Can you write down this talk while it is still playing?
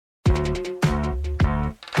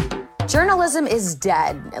Journalism is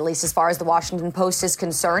dead, at least as far as the Washington Post is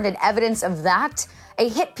concerned, and evidence of that, a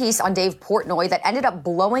hit piece on Dave Portnoy that ended up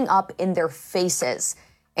blowing up in their faces.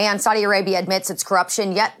 And Saudi Arabia admits its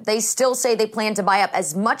corruption, yet they still say they plan to buy up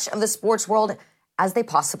as much of the sports world as they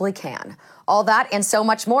possibly can. All that and so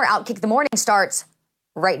much more. Outkick the Morning starts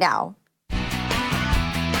right now.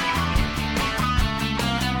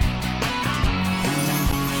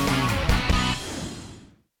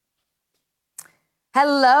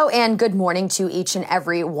 Hello and good morning to each and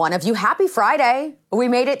every one of you. Happy Friday. We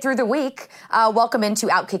made it through the week. Welcome into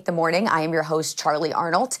Outkick the Morning. I am your host, Charlie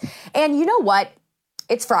Arnold. And you know what?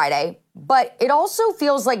 It's Friday, but it also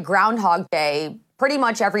feels like Groundhog Day pretty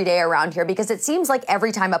much every day around here because it seems like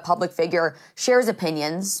every time a public figure shares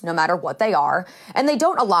opinions, no matter what they are, and they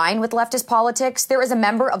don't align with leftist politics, there is a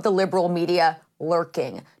member of the liberal media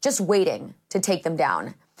lurking, just waiting to take them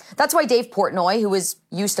down. That's why Dave Portnoy, who is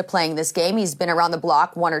used to playing this game, he's been around the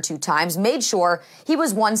block one or two times, made sure he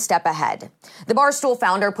was one step ahead. The Barstool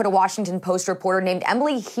founder put a Washington Post reporter named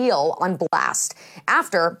Emily Heel on blast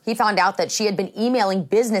after he found out that she had been emailing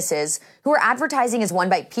businesses who were advertising his One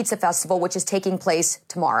Bite Pizza Festival, which is taking place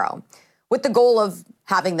tomorrow, with the goal of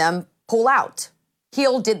having them pull out.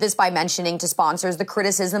 Heel did this by mentioning to sponsors the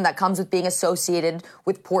criticism that comes with being associated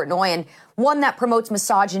with Portnoy and one that promotes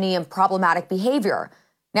misogyny and problematic behavior.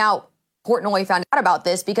 Now, Portnoy found out about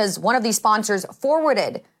this because one of these sponsors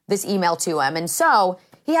forwarded this email to him, and so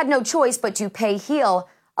he had no choice but to pay Heel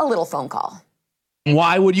a little phone call.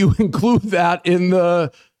 Why would you include that in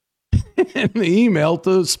the email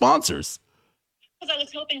to sponsors? Because I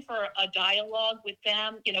was hoping for a dialogue with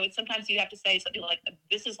them. You know, sometimes you have to say something like,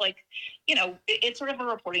 this is like, you know, it's sort of a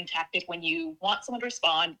reporting tactic. When you want someone to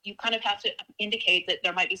respond, you kind of have to indicate that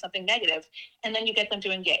there might be something negative, and then you get them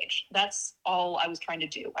to engage. That's all I was trying to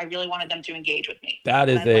do. I really wanted them to engage with me. That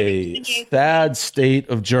is a sad state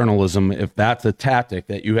of journalism if that's a tactic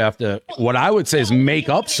that you have to, what I would say is make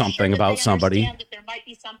up something about somebody. That there might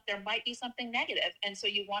be something negative, and so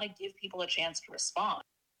you want to give people a chance to respond.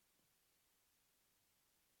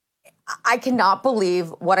 I cannot believe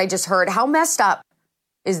what I just heard. How messed up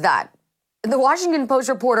is that? The Washington Post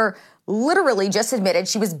reporter literally just admitted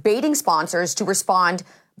she was baiting sponsors to respond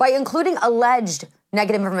by including alleged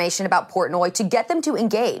negative information about Portnoy to get them to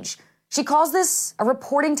engage. She calls this a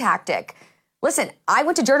reporting tactic. Listen, I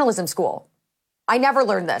went to journalism school. I never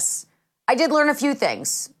learned this. I did learn a few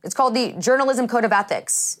things. It's called the Journalism Code of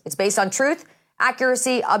Ethics. It's based on truth,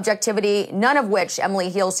 accuracy, objectivity, none of which Emily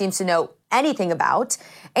Heel seems to know anything about,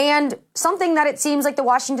 and something that it seems like the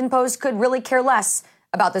Washington Post could really care less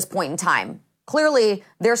about this point in time. Clearly,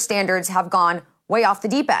 their standards have gone way off the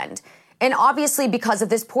deep end. And obviously, because of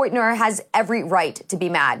this, Portnoy has every right to be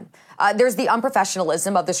mad. There's the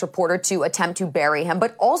unprofessionalism of this reporter to attempt to bury him,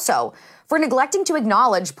 but also for neglecting to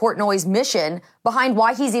acknowledge Portnoy's mission behind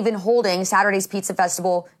why he's even holding Saturday's Pizza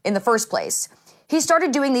Festival in the first place. He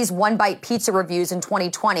started doing these one-bite pizza reviews in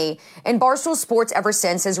 2020, and Barstool Sports ever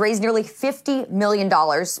since has raised nearly $50 million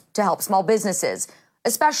to help small businesses,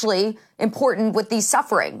 especially important with the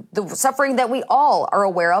suffering that we all are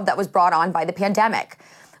aware of that was brought on by the pandemic.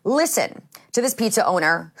 Listen to this pizza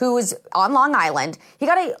owner who is on Long Island. He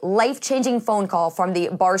got a life-changing phone call from the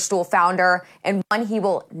Barstool founder, and one he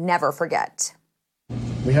will never forget.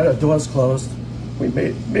 We had our doors closed. We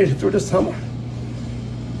made it through the summer.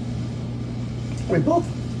 We built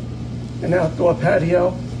an outdoor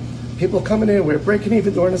patio. People coming in, we're breaking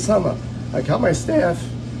even during the summer. I got my staff,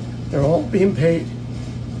 they're all being paid.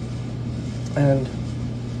 And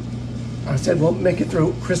I said, we'll make it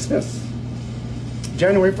through Christmas.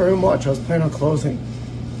 January, February, March, I was planning on closing.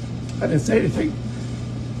 I didn't say anything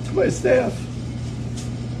to my staff.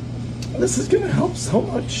 This is gonna help so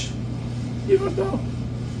much. You don't know.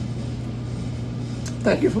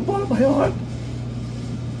 Thank you from the bottom of my heart.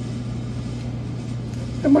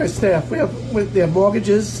 And my staff, we have with their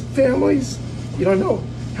mortgages, families. You don't know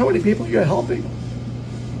how many people you're helping.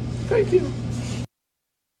 Thank you.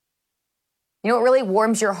 You know, it really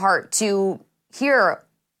warms your heart to hear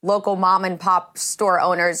local mom and pop store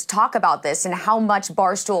owners talk about this and how much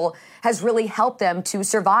Barstool has really helped them to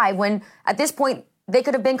survive when at this point they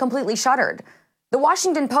could have been completely shuttered. The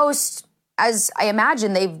Washington Post, as I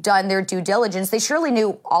imagine they've done their due diligence, they surely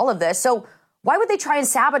knew all of this. So why would they try and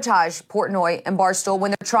sabotage Portnoy and Barstool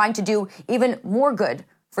when they're trying to do even more good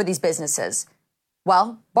for these businesses?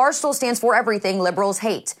 Well, Barstool stands for everything liberals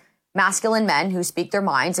hate. Masculine men who speak their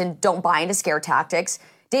minds and don't buy into scare tactics.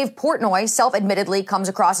 Dave Portnoy self-admittedly comes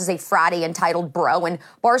across as a fratty, entitled bro, and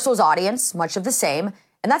Barstool's audience, much of the same.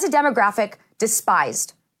 And that's a demographic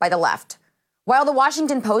despised by the left. While the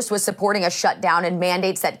Washington Post was supporting a shutdown and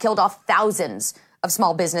mandates that killed off thousands of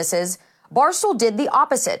small businesses, Barstool did the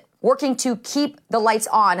opposite, working to keep the lights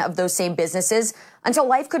on of those same businesses until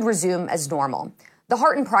life could resume as normal. The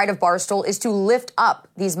heart and pride of Barstool is to lift up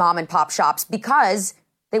these mom and pop shops because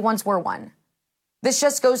they once were one. This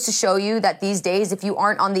just goes to show you that these days, if you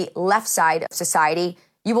aren't on the left side of society,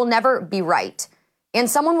 you will never be right. And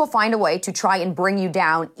someone will find a way to try and bring you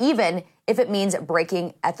down, even if it means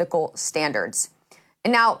breaking ethical standards.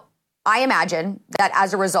 And now, I imagine that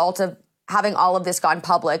as a result of having all of this gone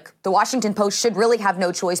public, the Washington Post should really have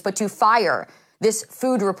no choice but to fire this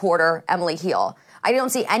food reporter, Emily Heal. I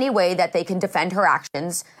don't see any way that they can defend her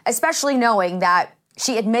actions, especially knowing that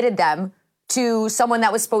she admitted them to someone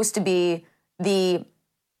that was supposed to be the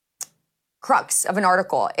crux of an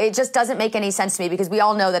article. It just doesn't make any sense to me because we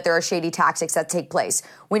all know that there are shady tactics that take place.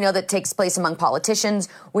 We know that takes place among politicians.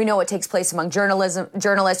 We know it takes place among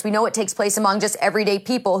journalists. We know it takes place among just everyday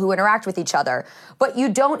people who interact with each other. But you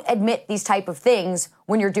don't admit these type of things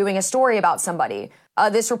when you're doing a story about somebody.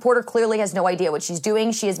 This reporter clearly has no idea what she's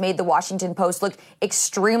doing. She has made the Washington Post look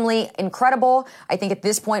extremely incredible. I think at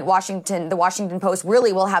this point, the Washington Post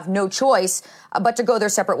really will have no choice but to go their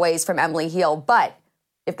separate ways from Emily Heal. But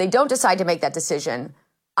if they don't decide to make that decision,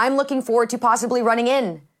 I'm looking forward to possibly running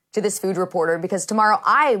in to this food reporter because tomorrow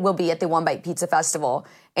I will be at the One Bite Pizza Festival.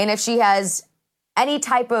 And if she has any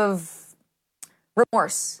type of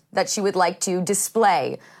remorse that she would like to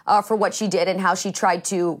display for what she did and how she tried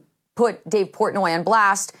to put Dave Portnoy on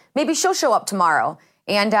blast, maybe she'll show up tomorrow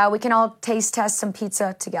and we can all taste test some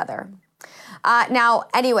pizza together. Now,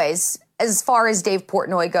 anyways, as far as Dave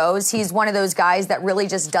Portnoy goes, he's one of those guys that really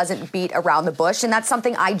just doesn't beat around the bush, and that's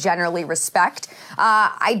something I generally respect.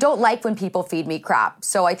 I don't like when people feed me crap,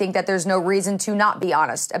 so I think that there's no reason to not be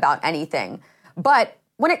honest about anything. But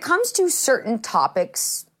when it comes to certain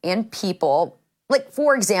topics and people, like,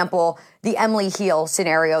 for example, the Emily Heal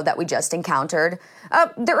scenario that we just encountered,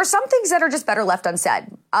 there are some things that are just better left unsaid.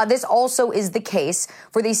 This also is the case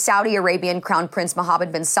for the Saudi Arabian Crown Prince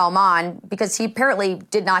Mohammed bin Salman, because he apparently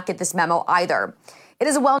did not get this memo either. It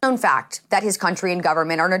is a well-known fact that his country and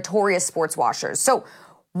government are notorious sports washers. So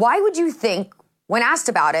why would you think, when asked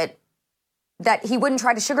about it, that he wouldn't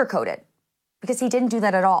try to sugarcoat it? Because he didn't do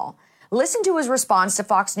that at all. Listen to his response to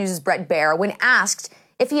Fox News' Brett Baer when asked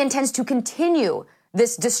if he intends to continue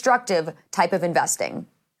this destructive type of investing.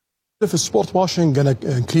 If sport washing going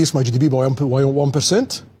to increase my GDP by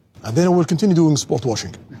 1%, and then I will continue doing sport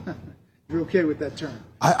washing. You're okay with that term?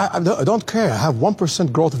 I don't care. I have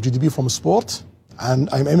 1% growth of GDP from sport, and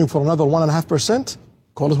I'm aiming for another 1.5%.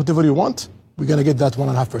 Call it whatever you want. We're going to get that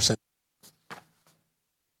 1.5%.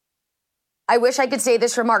 I wish I could say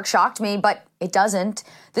this remark shocked me, but it doesn't.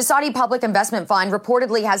 The Saudi Public Investment Fund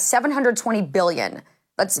reportedly has $720 billion,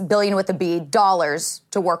 that's billion with a B, dollars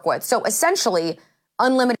to work with. So essentially,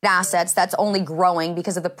 unlimited assets that's only growing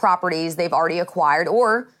because of the properties they've already acquired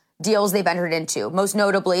or deals they've entered into, most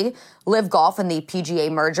notably Live Golf and the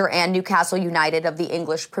PGA merger and Newcastle United of the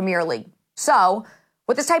English Premier League. So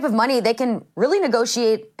with this type of money, they can really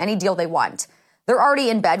negotiate any deal they want. They're already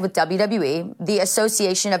in bed with WWE, the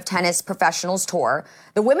Association of Tennis Professionals Tour.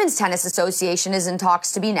 The Women's Tennis Association is in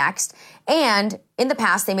talks to be next. And in the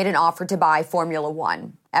past, they made an offer to buy Formula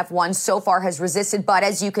One. F1 so far has resisted, but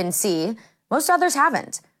as you can see, most others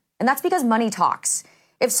haven't. And that's because money talks.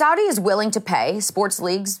 If Saudi is willing to pay, sports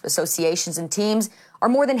leagues, associations, and teams are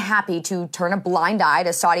more than happy to turn a blind eye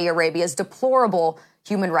to Saudi Arabia's deplorable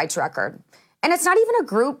human rights record. And it's not even a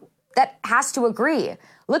group that has to agree.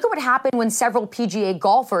 Look at what happened when several PGA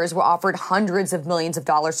golfers were offered hundreds of millions of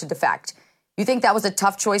dollars to defect. You think that was a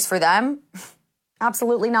tough choice for them?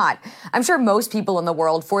 Absolutely not. I'm sure most people in the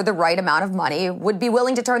world, for the right amount of money, would be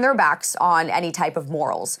willing to turn their backs on any type of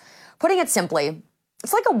morals. Putting it simply,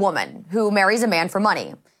 it's like a woman who marries a man for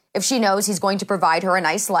money. If she knows he's going to provide her a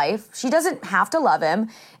nice life, she doesn't have to love him.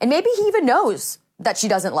 And maybe he even knows that she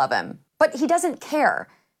doesn't love him, but he doesn't care.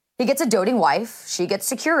 He gets a doting wife, she gets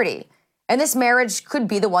security. And this marriage could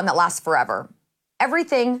be the one that lasts forever.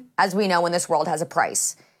 Everything, as we know in this world, has a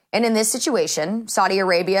price. And in this situation, Saudi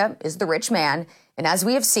Arabia is the rich man. And as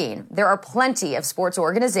we have seen, there are plenty of sports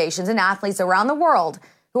organizations and athletes around the world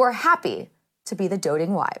who are happy to be the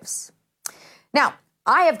doting wives. Now,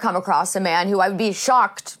 I have come across a man who I would be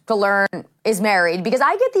shocked to learn is married because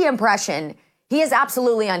I get the impression he is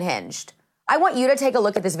absolutely unhinged. I want you to take a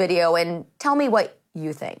look at this video and tell me what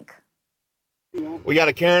you think. We got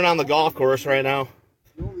a Karen on the golf course right now.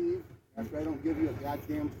 You'll leave after I don't give you a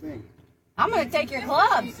goddamn thing. I'm going to take your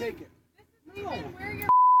clubs. Take it. No.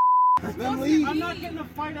 Then leave. I'm not getting a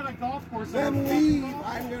fight at a golf course. Then leave.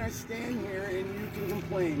 I'm going to stand here and you can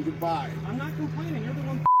complain. Goodbye. I'm not complaining. You're the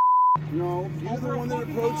one. No, you're the one that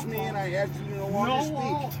approached me and I asked you to no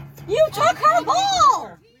longer speak. You took her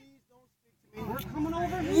ball! We're coming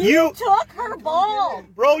over here. You took her ball!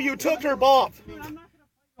 Bro, you took her ball.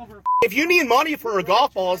 If you need money for her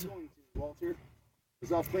golf balls, Walter,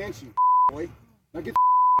 because I'll plant you, boy. Now get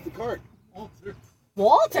the cart.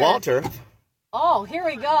 Walter? Walter. Oh, here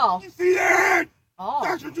we go. You see that? Oh.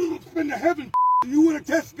 That's what you spend to heaven. You want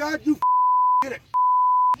to test God? You get it.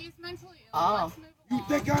 He's mentally ill. Oh. You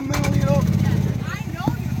think I'm mentally ill? I know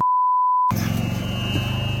you're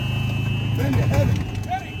Been to heaven.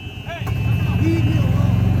 Hey, Leave me alone.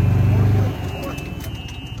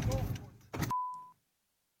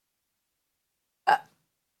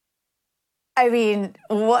 I mean,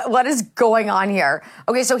 what is going on here?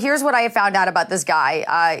 Okay, so here's what I have found out about this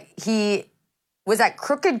guy. He was at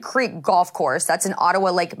Crooked Creek Golf Course. That's in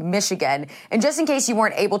Ottawa Lake, Michigan. And just in case you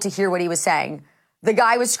weren't able to hear what he was saying, the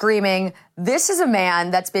guy was screaming, "This is a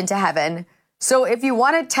man that's been to heaven. So if you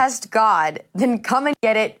want to test God, then come and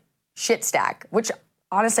get it shit stack," which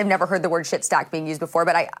honestly, I've never heard the word shit stack being used before,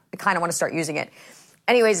 but I kind of want to start using it.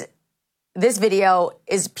 Anyways, this video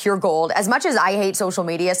is pure gold. As much as I hate social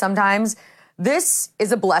media sometimes, this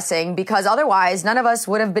is a blessing because otherwise none of us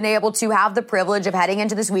would have been able to have the privilege of heading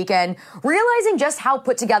into this weekend, realizing just how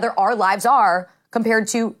put together our lives are compared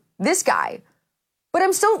to this guy. But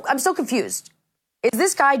I'm still confused. Is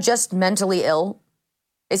this guy just mentally ill?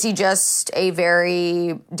 Is he just a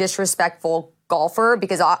very disrespectful golfer?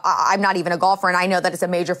 Because I'm not even a golfer and I know that it's a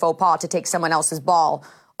major faux pas to take someone else's ball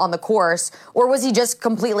on the course. Or was he just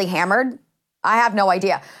completely hammered? I have no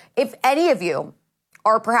idea. If any of you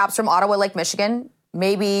are perhaps from Ottawa Lake, Michigan,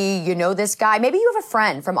 maybe you know this guy, maybe you have a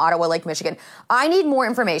friend from Ottawa Lake, Michigan, I need more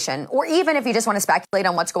information. Or even if you just want to speculate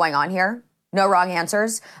on what's going on here, no wrong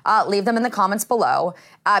answers, leave them in the comments below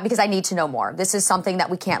because I need to know more. This is something that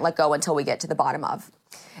we can't let go until we get to the bottom of.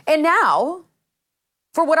 And now,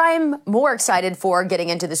 for what I'm more excited for getting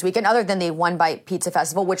into this weekend, other than the One Bite Pizza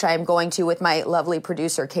Festival, which I am going to with my lovely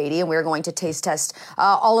producer, Katie, and we're going to taste test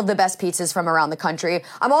all of the best pizzas from around the country.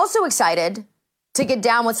 I'm also excited to get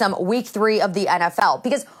down with some week 3 of the NFL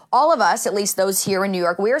because all of us, at least those here in New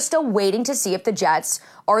York, we are still waiting to see if the Jets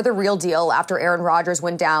are the real deal after Aaron Rodgers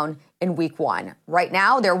went down in week 1. Right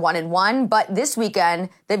now, they're 1-1, but this weekend,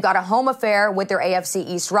 they've got a home affair with their AFC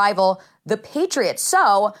East rival, the Patriots.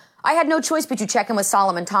 So I had no choice but to check in with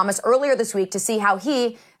Solomon Thomas earlier this week to see how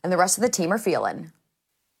he and the rest of the team are feeling.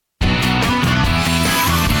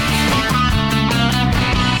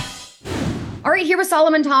 All right, here with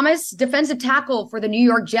Solomon Thomas, defensive tackle for the New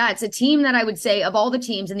York Jets, a team that I would say of all the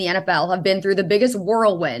teams in the NFL have been through the biggest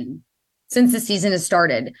whirlwind since the season has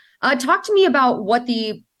started. Talk to me about what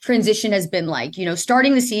the transition has been like, you know,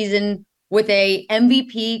 starting the season with a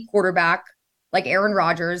MVP quarterback like Aaron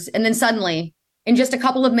Rodgers, and then suddenly, in just a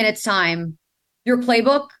couple of minutes' time, your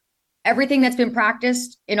playbook, everything that's been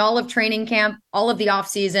practiced in all of training camp, all of the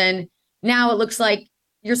offseason, now it looks like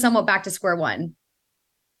you're somewhat back to square one.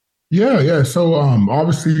 Yeah. So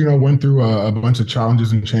obviously, you know, went through a bunch of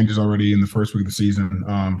challenges and changes already in the first week of the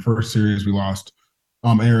season. First series, we lost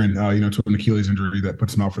Aaron, to an Achilles injury that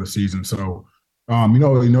puts him out for the season. So,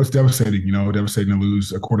 it's devastating, devastating to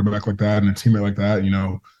lose a quarterback like that and a teammate like that,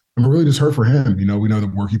 and we're really just hurt for him. We know the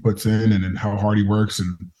work he puts in and how hard he works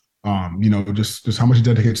and, just how much he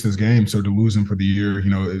dedicates to this game. So to lose him for the year,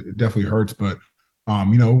 it definitely hurts. But, now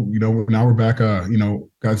we're back,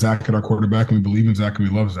 got Zach at our quarterback and we believe in Zach and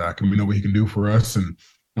we love Zach and we know what he can do for us. And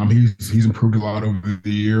he's improved a lot over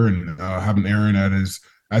the year and having Aaron as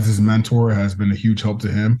his mentor has been a huge help to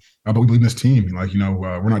him. But we believe in this team.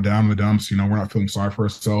 We're not down in the dumps. We're not feeling sorry for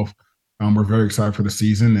ourselves. We're very excited for the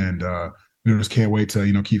season and, just can't wait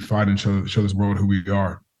to, keep fighting and show this world who we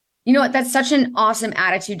are. You know what? That's such an awesome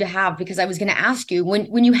attitude to have because I was going to ask you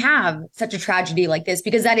when you have such a tragedy like this,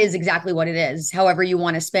 because that is exactly what it is. However you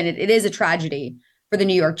want to spin it, it is a tragedy for the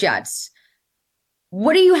New York Jets.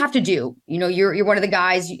 What do you have to do? You're one of the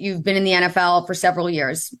guys, you've been in the NFL for several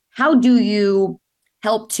years. How do you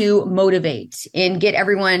help to motivate and get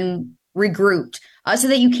everyone regrouped so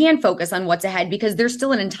that you can focus on what's ahead? Because there's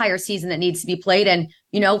still an entire season that needs to be played. And,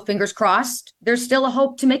 fingers crossed, there's still a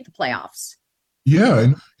hope to make the playoffs. Yeah.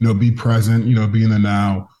 And, be present, be in the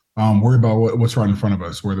now, worry about what's right in front of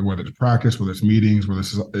us, whether it's practice, whether it's meetings, whether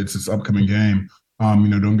it's this upcoming game.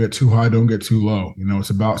 Don't get too high, don't get too low. It's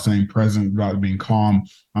about staying present, about being calm.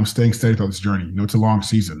 I'm staying steady throughout this journey. It's a long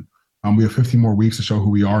season. We have 15 more weeks to show who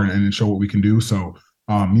we are and show what we can do. So,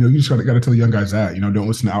 you just got to tell the young guys that, don't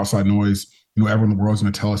listen to outside noise. Everyone in the world is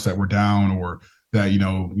going to tell us that we're down or that,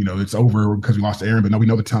 it's over because we lost Aaron. But no, we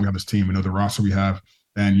know the talent we have this team. We know the roster we have.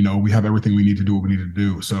 And, we have everything we need to do what we need to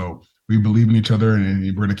do. So we believe in each other, and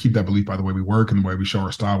we're going to keep that belief by the way we work and the way we show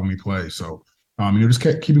our style when we play. So, just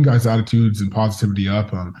keeping guys' attitudes and positivity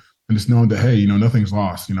up, and just knowing that, hey, nothing's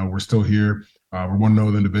lost. We're still here. We're 1-0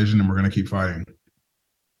 in the division, and we're going to keep fighting.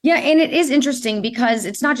 Yeah, and it is interesting because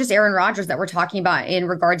it's not just Aaron Rodgers that we're talking about in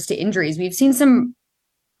regards to injuries. We've seen some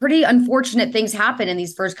pretty unfortunate things happen in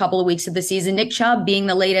these first couple of weeks of the season. Nick Chubb being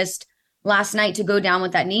the latest last night to go down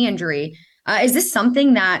with that knee injury. Is this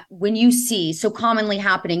something that when you see so commonly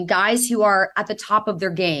happening, guys who are at the top of their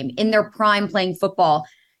game, in their prime playing football,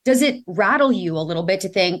 does it rattle you a little bit to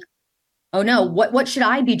think, oh no, what should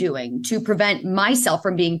I be doing to prevent myself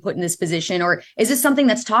from being put in this position? Or is this something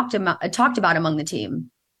that's talked about among the team?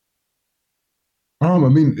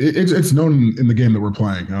 It's known in the game that we're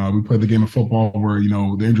playing. We play the game of football where,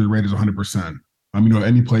 the injury rate is 100%.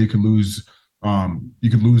 Any play you could lose. You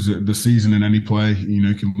could lose the season in any play.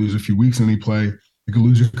 You can lose a few weeks in any play. You could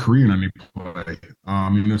lose your career in any play.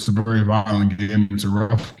 It's a very violent game. It's a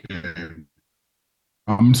rough game.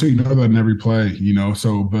 So that in every play.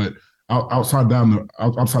 But outside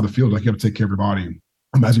the field, like, you have to take care of your body.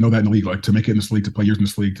 As you know that in the league, like, to make it in this league, to play years in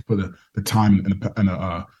this league, to put the time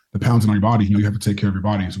and the pounds in on your body, you have to take care of your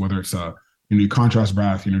bodies, whether it's your contrast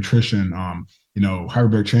bath, your nutrition,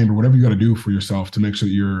 hyperbaric chamber, whatever you got to do for yourself to make sure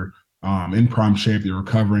that you're in prime shape, you're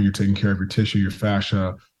recovering, you're taking care of your tissue, your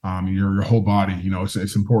fascia, your whole body.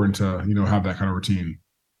 It's important to have that kind of routine.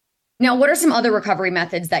 Now, what are some other recovery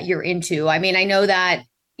methods that you're into? I mean, I know that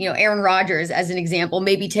Aaron Rodgers, as an example,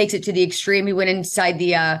 maybe takes it to the extreme. He went inside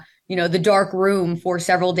the dark room for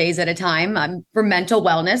several days at a time for mental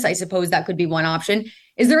wellness. I suppose that could be one option.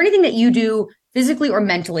 Is there anything that you do physically or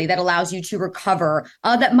mentally that allows you to recover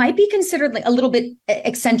that might be considered like a little bit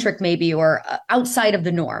eccentric maybe, or outside of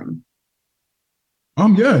the norm?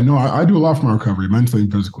 I do a lot for my recovery, mentally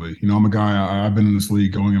and physically. I'm a guy, I've been in this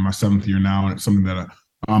league going in my 7th year now, and it's something that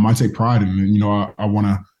I take pride in. I want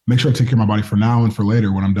to make sure I take care of my body for now and for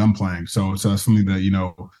later when I'm done playing. So it's something that,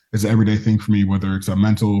 is an everyday thing for me, whether it's a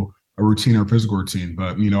mental, a routine, or a physical routine.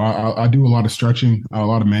 But, I do a lot of stretching, a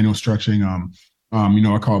lot of manual stretching. I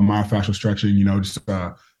call it myofascial stretching,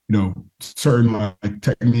 certain like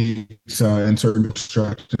techniques and certain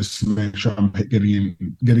stretches to make sure I'm getting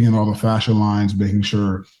in all the fascia lines, making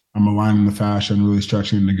sure I'm aligning the fascia and really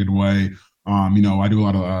stretching in a good way. I do a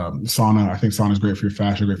lot of sauna. I think sauna is great for your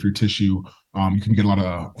fascia, great for your tissue. You can get a lot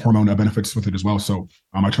of hormone benefits with it as well. So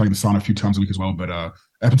I try to get the sauna a few times a week as well. But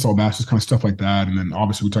Epsom salt baths, just kind of stuff like that. And then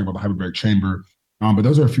obviously we talk about the hyperbaric chamber. But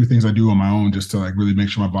those are a few things I do on my own just to like really make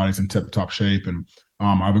sure my body's in tip-top shape. And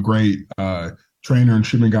I have a great trainer and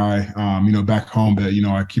treatment guy, back home that,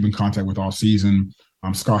 I keep in contact with all season.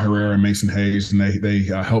 Scott Herrera and Mason Hayes, and they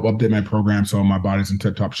help update my program so my body's in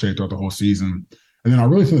tip-top shape throughout the whole season. And then I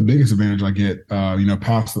really feel the biggest advantage I get,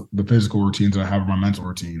 past the physical routines that I have, my mental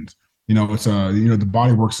routines. It's the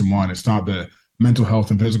body works in one. It's not the mental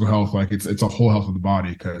health and physical health, like it's a whole health of the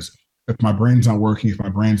body. Because if my brain's not working, if my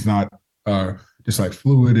brain's not just like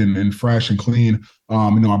fluid and fresh and clean,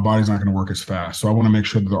 my body's not going to work as fast. So I want to make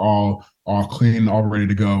sure that they're all clean, all ready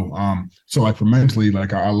to go. So like for mentally,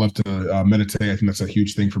 like I love to meditate. I think that's a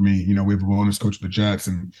huge thing for me. We have a wellness coach at the Jets,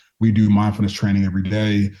 and we do mindfulness training every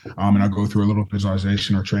day. And I go through a little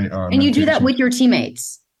visualization or training. And you do that with your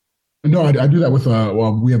teammates? No, I do that with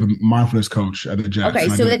we have a mindfulness coach at the Jets. Okay,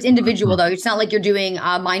 so that's individual though. It's not like you're doing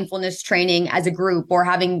mindfulness training as a group or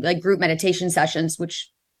having like group meditation sessions,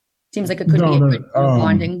 which seems like it could be a good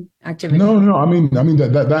bonding activity. No. I mean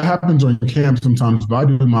that happens during camp sometimes, but I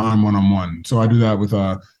do mine one-on-one. So I do that with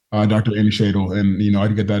Dr. Amy Shadle, and I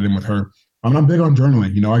get that in with her. I'm big on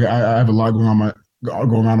journaling. I have a lot going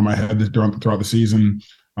on in my head throughout the season.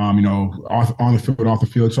 On the field, off the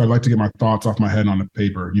field. So I like to get my thoughts off my head on the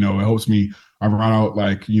paper. It helps me. I write out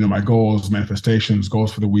my goals, manifestations,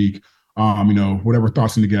 goals for the week. Whatever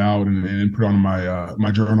thoughts need to get out and put on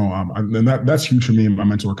my journal. And that's huge for me in my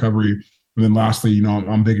mental recovery. And then lastly,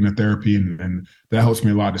 I'm big into therapy, and that helps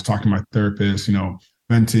me a lot. Just talking to my therapist,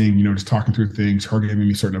 venting, just talking through things, her giving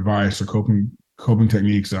me certain advice or coping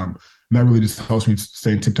techniques. And that really just helps me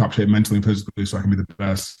stay in tip-top shape mentally and physically, so I can be the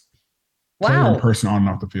best player in person on and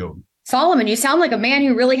off the field. Solomon, you sound like a man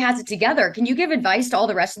who really has it together. Can you give advice to all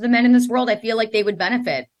the rest of the men in this world? I feel like they would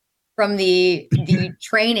benefit from the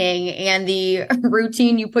training and the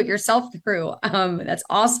routine you put yourself through. That's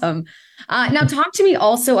awesome. Now talk to me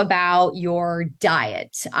also about your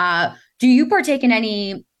diet. Do you partake in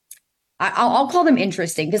any, I'll call them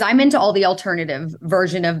interesting, because I'm into all the alternative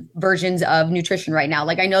versions of nutrition right now.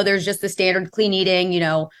 Like I know there's just the standard clean eating,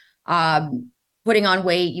 putting on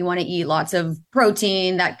weight, you want to eat lots of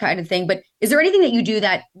protein, that kind of thing. But is there anything that you do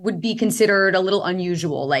that would be considered a little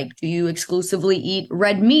unusual? Like, do you exclusively eat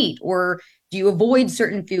red meat, or do you avoid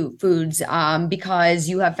certain foods because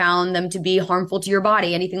you have found them to be harmful to your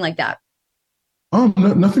body? Anything like that?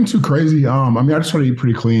 Nothing too crazy. I mean, I just try to eat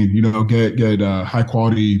pretty clean. Get high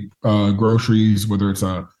quality groceries, whether it's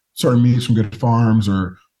certain meats from good farms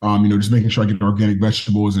or just making sure I get organic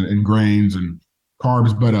vegetables and grains and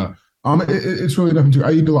carbs. But it's really nothing too.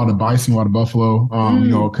 I eat a lot of bison, a lot of buffalo.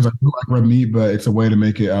 Because I do like red meat, but it's a way to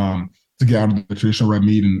make it to get out of the traditional red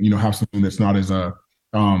meat and have something that's not as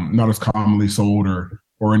commonly sold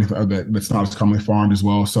or anything that's not as commonly farmed as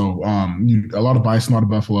well. So a lot of bison, a lot of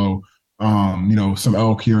buffalo. Some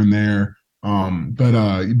elk here and there.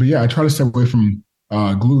 But yeah, I try to stay away from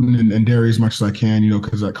gluten and dairy as much as I can,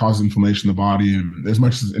 because that causes inflammation in the body, and as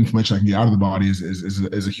much as inflammation I can get out of the body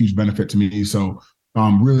is a huge benefit to me. So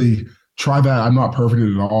really try that. I'm not perfect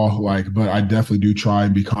at all, but I definitely do try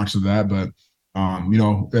and be conscious of that. But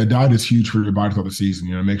the diet is huge for your body throughout the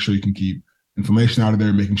season. Make sure you can keep inflammation out of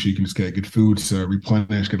there, making sure you can just get good foods to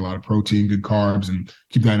replenish, get a lot of protein, good carbs, and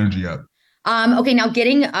keep that energy up. Okay, now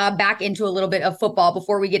getting back into a little bit of football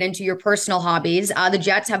before we get into your personal hobbies. The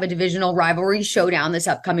Jets have a divisional rivalry showdown this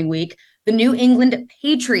upcoming week. The New England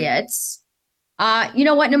Patriots. You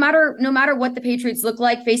know what? No matter what the Patriots look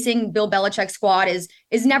like, facing Bill Belichick's squad is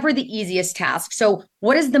never the easiest task. So,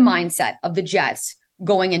 what is the mindset of the Jets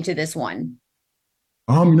going into this one?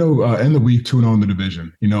 End the week 2-0 in the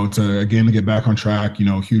division. It's a game to get back on track.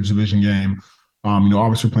 Huge division game.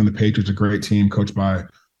 Obviously playing the Patriots, a great team coached by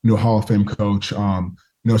Hall of Fame coach. So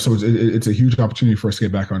it's a huge opportunity for us to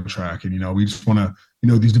get back on track. And, we just want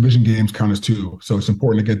to, these division games count as two. So it's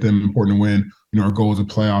important to get them, important to win. Our goal is the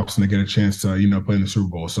playoffs and to get a chance to, play in the Super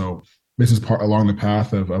Bowl. So this is part along the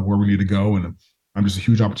path of where we need to go. And just a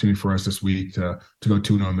huge opportunity for us this week to go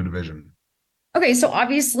 2-0 in the division. Okay, so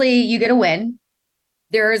obviously you get a win.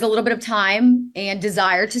 There is a little bit of time and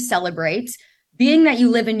desire to celebrate. Being that you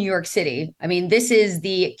live in New York City, I mean, this is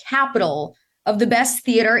the capital of the best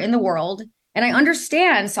theater in the world. And I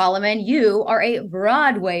understand, Solomon, you are a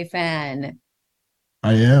Broadway fan.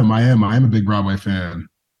 I am a big Broadway fan.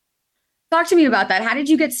 Talk to me about that. How did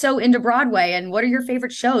you get so into Broadway, and what are your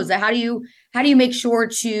favorite shows? How do you make sure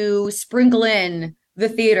to sprinkle in the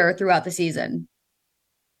theater throughout the season?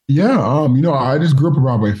 Yeah, I just grew up a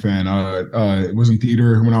Broadway fan. It was in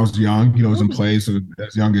theater when I was young. It was in plays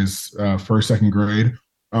as young as first, second grade.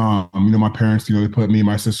 My parents, they put me and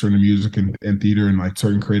my sister into music and theater and like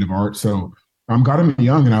certain creative art. So got me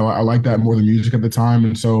young, and I liked that more than music at the time.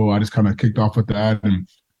 And so I just kind of kicked off with that and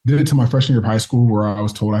did it to my freshman year of high school, where I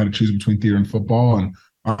was told I had to choose between theater and football. And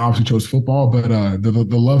I obviously chose football, but the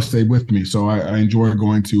love stayed with me. So I enjoyed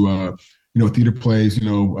going to theater plays.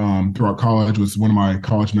 Throughout college was one of my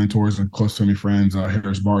college mentors and close family friends,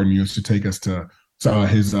 Harris Barton, used to take us to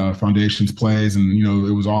his Foundations plays, and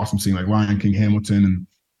it was awesome seeing like Lion King, Hamilton, and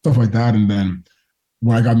stuff like that. And then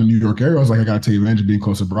when I got in the New York area, I was like, I got to take advantage of being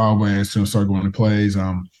close to Broadway. I started going to plays,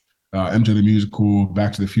 MJ the Musical,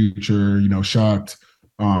 Back to the Future, Shucked.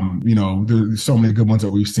 There's so many good ones that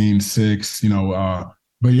we've seen, Six,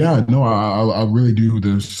 but yeah, no, I really do.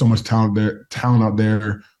 There's so much talent out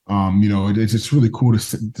there. It's really cool to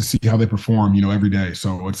see how they perform, every day.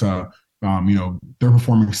 So it's, they're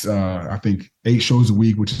performing, I think 8 shows a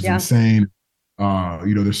week, which is insane.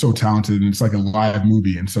 They're so talented, and it's like a live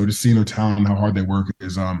movie. And so just seeing their talent and how hard they work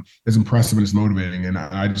is impressive, and it's motivating. And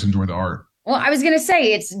I just enjoy the art. Well, I was going to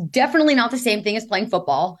say, it's definitely not the same thing as playing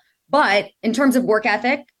football, but in terms of work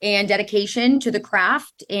ethic and dedication to the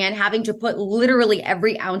craft and having to put literally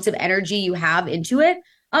every ounce of energy you have into it,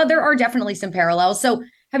 there are definitely some parallels. So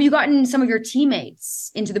have you gotten some of your teammates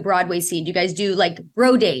into the Broadway scene? Do you guys do like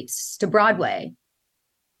bro dates to Broadway?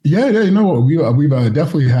 Yeah, we've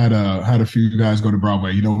definitely had a few guys go to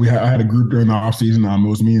Broadway. I had a group during the off season. It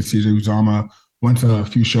was me and CJ Uzama, went to a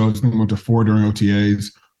few shows. I think we went to 4 during OTAs.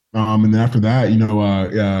 And then after that,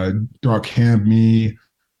 throughout camp, me,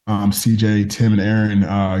 CJ, Tim, and Aaron,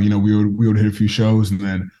 we would hit a few shows, and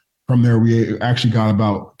then from there we actually got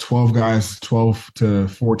about 12 to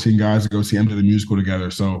 14 guys to go see MJ the Musical together.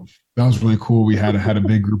 So that was really cool. We had a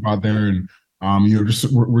big group out there, and we're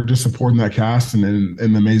just supporting that cast and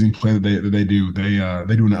the amazing play that they do.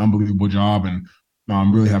 They do an unbelievable job, and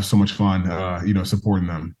really have so much fun, supporting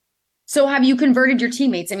them. So have you converted your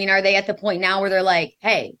teammates? I mean, are they at the point now where they're like,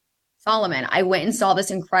 hey, Solomon, I went and saw this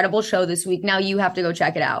incredible show this week. Now you have to go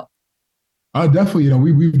check it out. Definitely.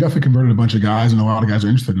 We've definitely converted a bunch of guys, and a lot of guys are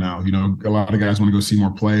interested now. A lot of guys want to go see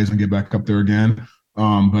more plays and get back up there again.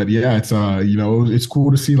 But yeah, it's it's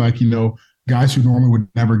cool to see, like, guys who normally would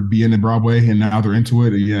never be into Broadway and now they're into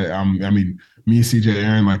it. Yeah, I mean, me, CJ,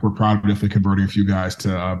 Aaron, like we're proud of definitely converting a few guys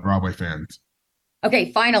to Broadway fans.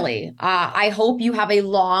 Okay, finally, I hope you have a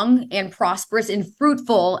long and prosperous and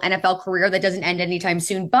fruitful NFL career that doesn't end anytime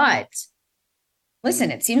soon. But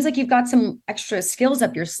listen, it seems like you've got some extra skills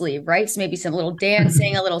up your sleeve, right? So maybe some little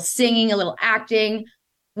dancing, a little singing, a little acting.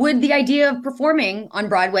 Would the idea of performing on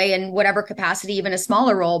Broadway in whatever capacity, even a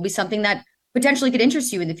smaller role, be something that potentially could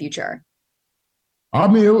interest you in the future? I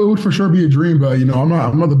mean, it would for sure be a dream, but I'm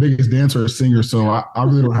not the biggest dancer or singer, so I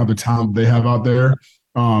really don't have the talent they have out there.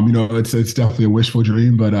 It's definitely a wishful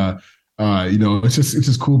dream, but it's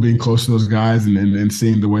just cool being close to those guys and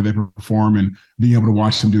seeing the way they perform and being able to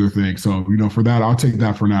watch them do their thing. So, for that, I'll take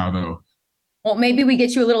that for now, though. Well, maybe we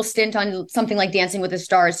get you a little stint on something like Dancing with the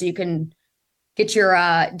Stars so you can get your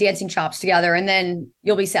dancing chops together and then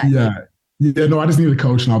you'll be set. Yeah. No, I just need a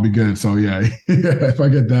coach and I'll be good. So yeah, if I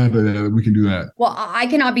get that, we can do that. Well, I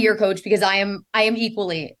cannot be your coach because I am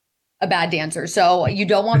equally a bad dancer. So you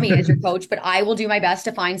don't want me as your coach, but I will do my best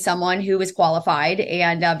to find someone who is qualified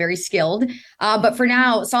and very skilled. But for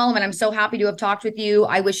now, Solomon, I'm so happy to have talked with you.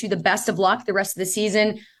 I wish you the best of luck the rest of the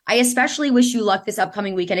season. I especially wish you luck this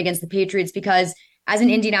upcoming weekend against the Patriots because as an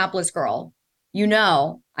Indianapolis girl,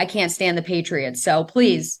 I can't stand the Patriots. So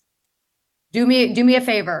please do me a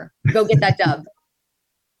favor. Go get that dub.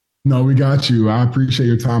 No, we got you. I appreciate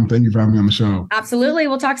your time. Thank you for having me on the show. Absolutely.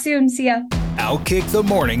 We'll talk soon. See ya. Outkick the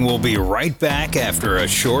Morning will be right back after a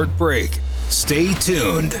short break. Stay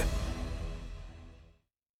tuned.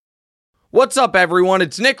 What's up, everyone?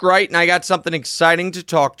 It's Nick Wright, and I got something exciting to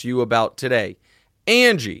talk to you about today.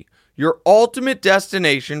 Angie, your ultimate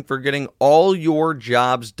destination for getting all your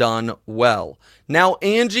jobs done well. Now,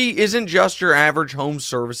 Angie isn't just your average home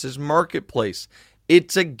services marketplace.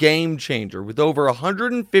 It's a game changer with over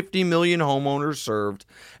 150 million homeowners served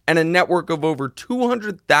and a network of over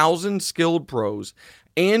 200,000 skilled pros.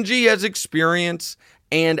 Angie has experience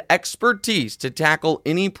and expertise to tackle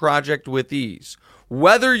any project with ease.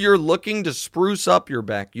 Whether you're looking to spruce up your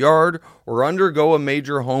backyard or undergo a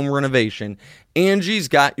major home renovation, Angie's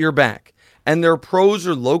got your back. And their pros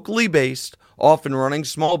are locally based, often running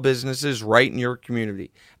small businesses right in your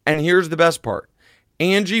community. And here's the best part.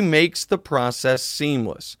 Angie makes the process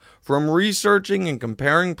seamless. From researching and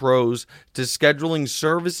comparing pros to scheduling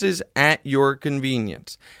services at your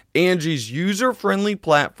convenience. Angie's user-friendly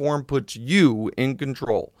platform puts you in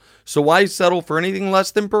control. So why settle for anything less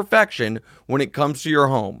than perfection when it comes to your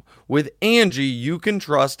home? With Angie, you can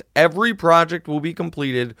trust every project will be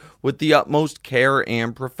completed with the utmost care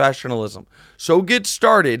and professionalism. So get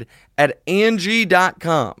started at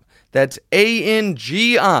Angie.com. That's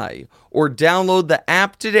ANGI, or download the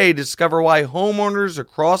app today to discover why homeowners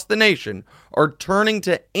across the nation are turning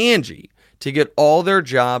to Angie to get all their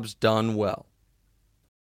jobs done well.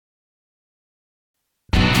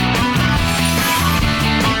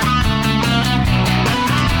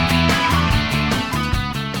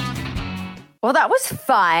 Well, that was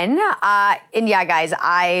fun. And yeah, guys,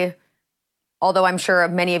 although I'm sure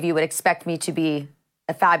many of you would expect me to be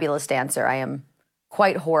a fabulous dancer, I am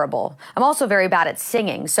quite horrible. I'm also very bad at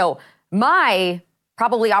singing. So my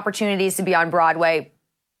probably opportunities to be on Broadway,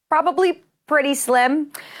 probably pretty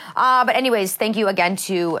slim. But anyways, thank you again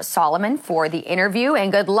to Solomon for the interview and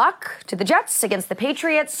good luck to the Jets against the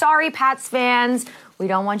Patriots. Sorry, Pats fans. We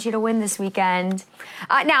don't want you to win this weekend.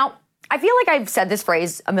 Now, I feel like I've said this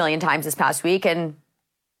phrase a million times this past week, and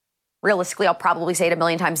realistically, I'll probably say it a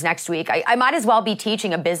million times next week. I might as well be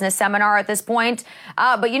teaching a business seminar at this point.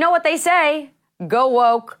 But you know what they say? Go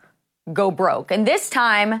woke, go broke. And this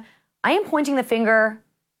time, I am pointing the finger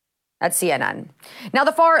at CNN. Now,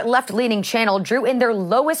 the far left-leaning channel drew in their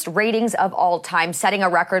lowest ratings of all time, setting a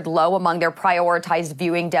record low among their prioritized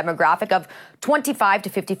viewing demographic of 25 to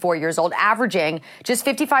 54 years old, averaging just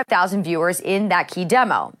 55,000 viewers in that key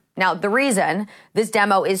demo. Now, the reason this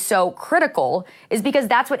demo is so critical is because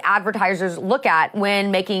that's what advertisers look at when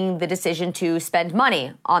making the decision to spend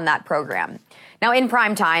money on that program. Now, in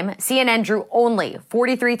prime time, CNN drew only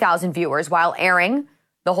 43,000 viewers while airing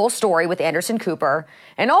The Whole Story with Anderson Cooper.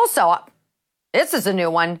 And also, this is a new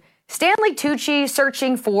one, Stanley Tucci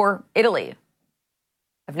Searching for Italy.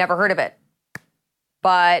 I've never heard of it,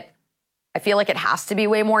 but I feel like it has to be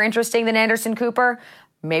way more interesting than Anderson Cooper.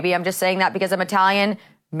 Maybe I'm just saying that because I'm Italian.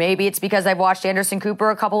 Maybe it's because I've watched Anderson Cooper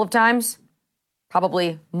a couple of times.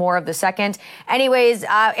 Probably more of the second. Anyways,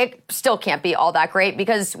 it still can't be all that great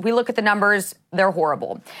because we look at the numbers, they're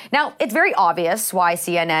horrible. Now, it's very obvious why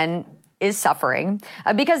CNN is suffering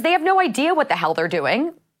because they have no idea what the hell they're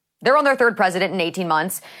doing. They're on their third president in 18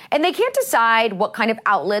 months, and they can't decide what kind of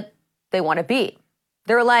outlet they want to be.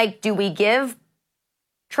 They're like, do we give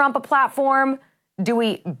Trump a platform? Do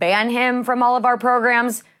we ban him from all of our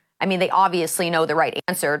programs? I mean, they obviously know the right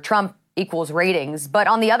answer. Trump equals ratings. But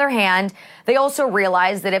on the other hand, they also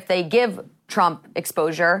realize that if they give Trump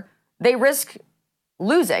exposure, they risk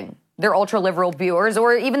losing their ultra-liberal viewers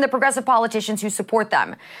or even the progressive politicians who support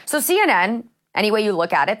them. So CNN, any way you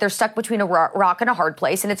look at it, they're stuck between a rock and a hard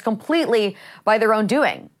place, and it's completely by their own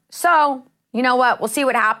doing. So, you know what? We'll see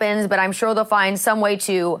what happens, but I'm sure they'll find some way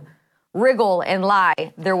to wriggle and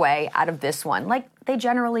lie their way out of this one, like they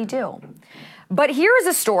generally do. But here is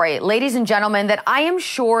a story, ladies and gentlemen, that I am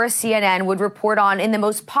sure CNN would report on in the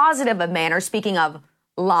most positive of manners, speaking of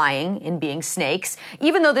lying and being snakes,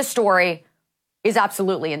 even though this story is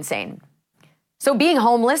absolutely insane. So being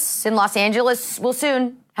homeless in Los Angeles will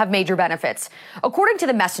soon have major benefits. According to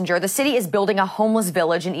The Messenger, the city is building a homeless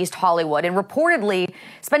village in East Hollywood and reportedly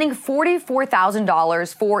spending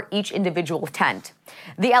 $44,000 for each individual tent.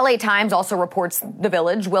 The LA Times also reports the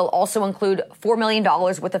village will also include $4 million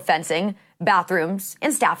worth of fencing, bathrooms,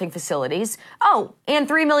 and staffing facilities. Oh, and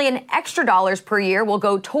 $3 million extra dollars per year will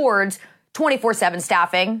go towards 24/7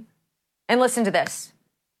 staffing. And listen to this.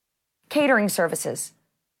 Catering services.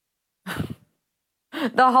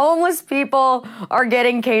 The homeless people are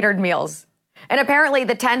getting catered meals. And apparently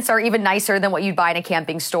the tents are even nicer than what you'd buy in a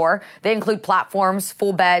camping store. They include platforms,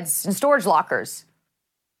 full beds, and storage lockers.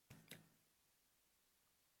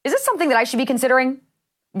 Is this something that I should be considering?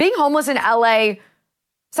 Being homeless in LA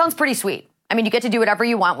sounds pretty sweet. I mean, you get to do whatever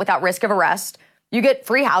you want without risk of arrest. You get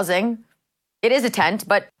free housing. It is a tent,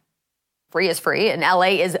 but free is free, and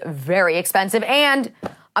LA is very expensive. And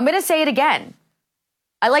I'm going to say it again.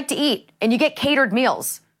 I like to eat, and you get catered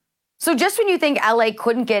meals. So just when you think LA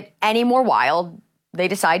couldn't get any more wild, they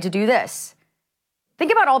decide to do this.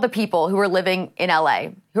 Think about all the people who are living in LA,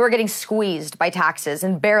 who are getting squeezed by taxes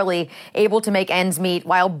and barely able to make ends meet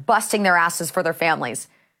while busting their asses for their families.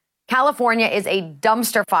 California is a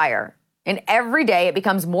dumpster fire, and every day it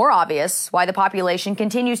becomes more obvious why the population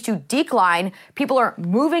continues to decline. People are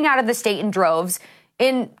moving out of the state in droves.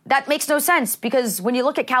 And that makes no sense because when you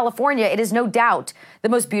look at California, it is no doubt the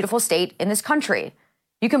most beautiful state in this country.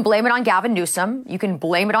 You can blame it on Gavin Newsom. You can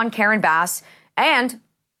blame it on Karen Bass. And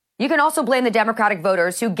you can also blame the Democratic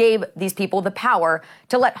voters who gave these people the power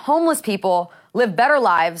to let homeless people live better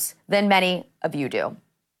lives than many of you do.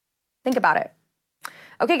 Think about it.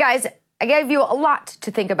 Okay, guys, I gave you a lot to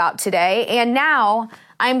think about today. And now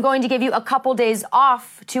I'm going to give you a couple days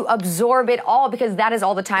off to absorb it all because that is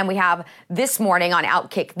all the time we have this morning on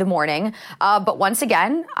Outkick the Morning. But once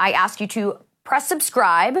again, I ask you to press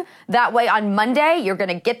subscribe. That way on Monday, you're going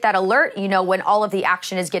to get that alert. You know when all of the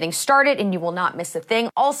action is getting started and you will not miss a thing.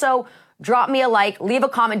 Also, drop me a like, leave a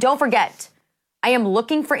comment. Don't forget, I am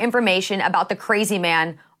looking for information about the crazy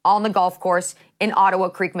man on the golf course in Ottawa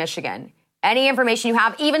Creek, Michigan. Any information you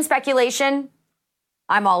have, even speculation,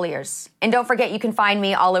 I'm all ears. And don't forget, you can find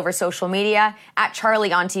me all over social media at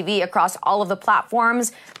Charlie on TV across all of the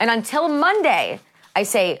platforms. And until Monday, I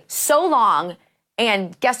say so long.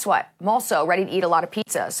 And guess what? I'm also ready to eat a lot of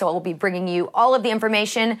pizza. So I will be bringing you all of the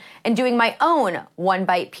information and doing my own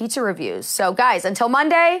one-bite pizza reviews. So guys, until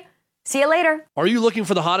Monday, see you later. Are you looking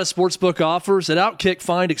for the hottest sportsbook offers? At Outkick,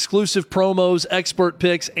 find exclusive promos, expert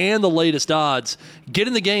picks, and the latest odds. Get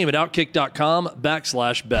in the game at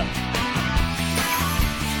Outkick.com/bet.